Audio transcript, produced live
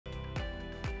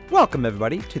Welcome,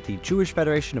 everybody, to the Jewish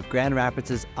Federation of Grand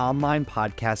Rapids' online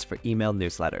podcast for email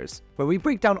newsletters, where we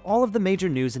break down all of the major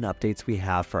news and updates we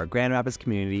have for our Grand Rapids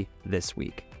community this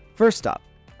week. First up,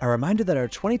 a reminder that our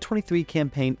 2023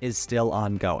 campaign is still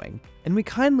ongoing, and we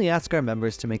kindly ask our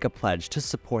members to make a pledge to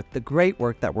support the great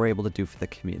work that we're able to do for the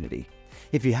community.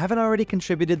 If you haven't already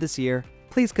contributed this year,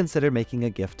 please consider making a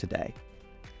gift today.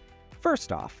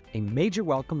 First off, a major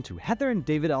welcome to Heather and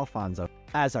David Alfonso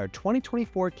as our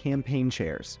 2024 campaign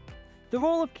chairs. The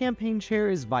role of campaign chair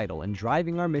is vital in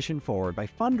driving our mission forward by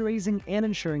fundraising and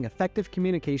ensuring effective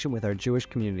communication with our Jewish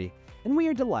community, and we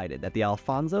are delighted that the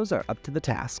Alfonsos are up to the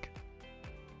task.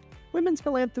 Women's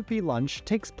Philanthropy Lunch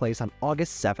takes place on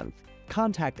August 7th.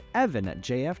 Contact Evan at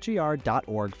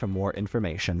jfgr.org for more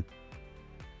information.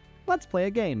 Let's play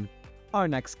a game. Our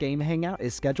next game hangout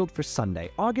is scheduled for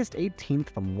Sunday, August 18th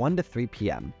from 1 to 3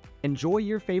 p.m. Enjoy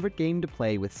your favorite game to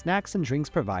play with snacks and drinks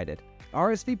provided.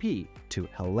 RSVP to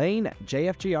Helene at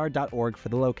jfgr.org for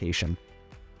the location.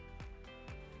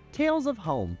 Tales of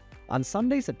Home. On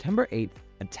Sunday, September 8th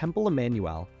at Temple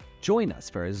Emmanuel, join us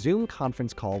for a Zoom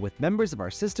conference call with members of our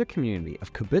sister community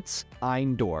of Kibbutz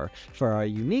Ein Dor for our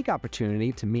unique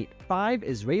opportunity to meet 5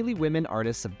 Israeli women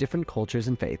artists of different cultures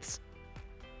and faiths.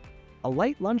 A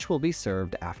light lunch will be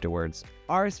served afterwards.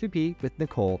 RSVP with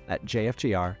Nicole at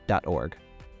jfgr.org.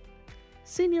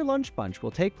 Senior Lunch Bunch will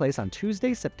take place on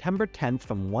Tuesday, September 10th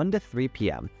from 1 to 3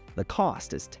 p.m. The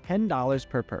cost is $10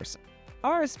 per person.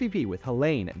 RSVP with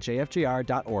Helene at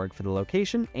jfgr.org for the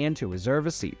location and to reserve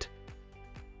a seat.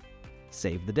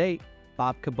 Save the date.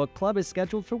 Babka Book Club is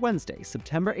scheduled for Wednesday,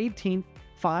 September 18th,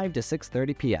 5 to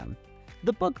 6:30 p.m.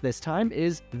 The book this time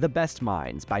is The Best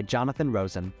Minds by Jonathan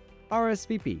Rosen.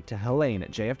 RSVP to Helene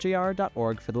at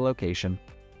jfgr.org for the location.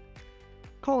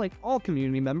 Calling all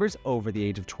community members over the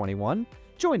age of 21,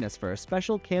 join us for a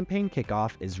special campaign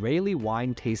kickoff Israeli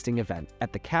wine tasting event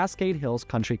at the Cascade Hills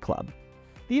Country Club.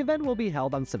 The event will be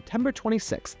held on September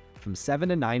 26th from 7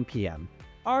 to 9 p.m.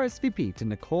 RSVP to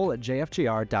Nicole at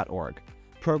jfgr.org.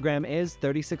 Program is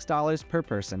 $36 per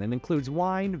person and includes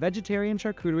wine, vegetarian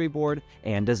charcuterie board,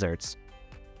 and desserts.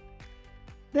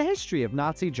 The History of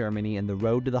Nazi Germany and the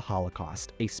Road to the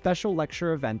Holocaust, a special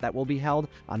lecture event that will be held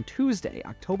on Tuesday,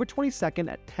 October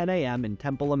 22nd at 10 a.m. in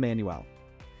Temple Emmanuel.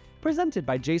 Presented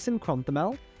by Jason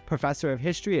Kronthemel, Professor of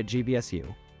History at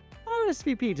GVSU.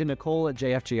 RSVP to Nicole at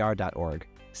jfgr.org.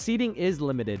 Seating is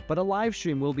limited, but a live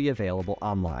stream will be available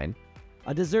online.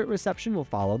 A dessert reception will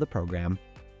follow the program.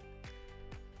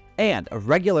 And a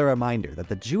regular reminder that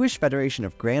the Jewish Federation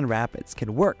of Grand Rapids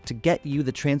can work to get you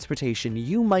the transportation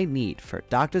you might need for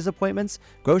doctor's appointments,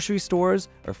 grocery stores,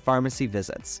 or pharmacy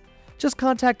visits. Just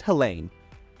contact Helene,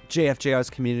 JFGR's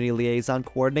Community Liaison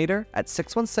Coordinator, at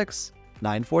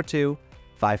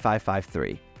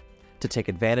 616-942-5553 to take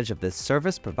advantage of this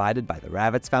service provided by the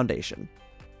Ravitz Foundation.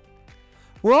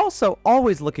 We're also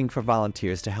always looking for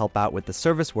volunteers to help out with the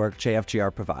service work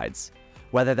JFGR provides.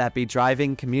 Whether that be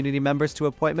driving community members to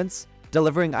appointments,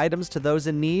 delivering items to those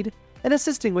in need, and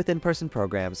assisting with in-person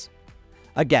programs.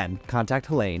 Again, contact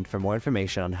Helene for more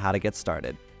information on how to get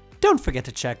started. Don't forget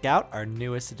to check out our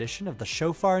newest edition of the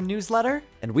Shofar newsletter.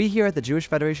 And we here at the Jewish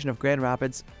Federation of Grand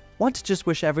Rapids want to just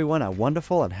wish everyone a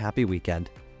wonderful and happy weekend.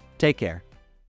 Take care.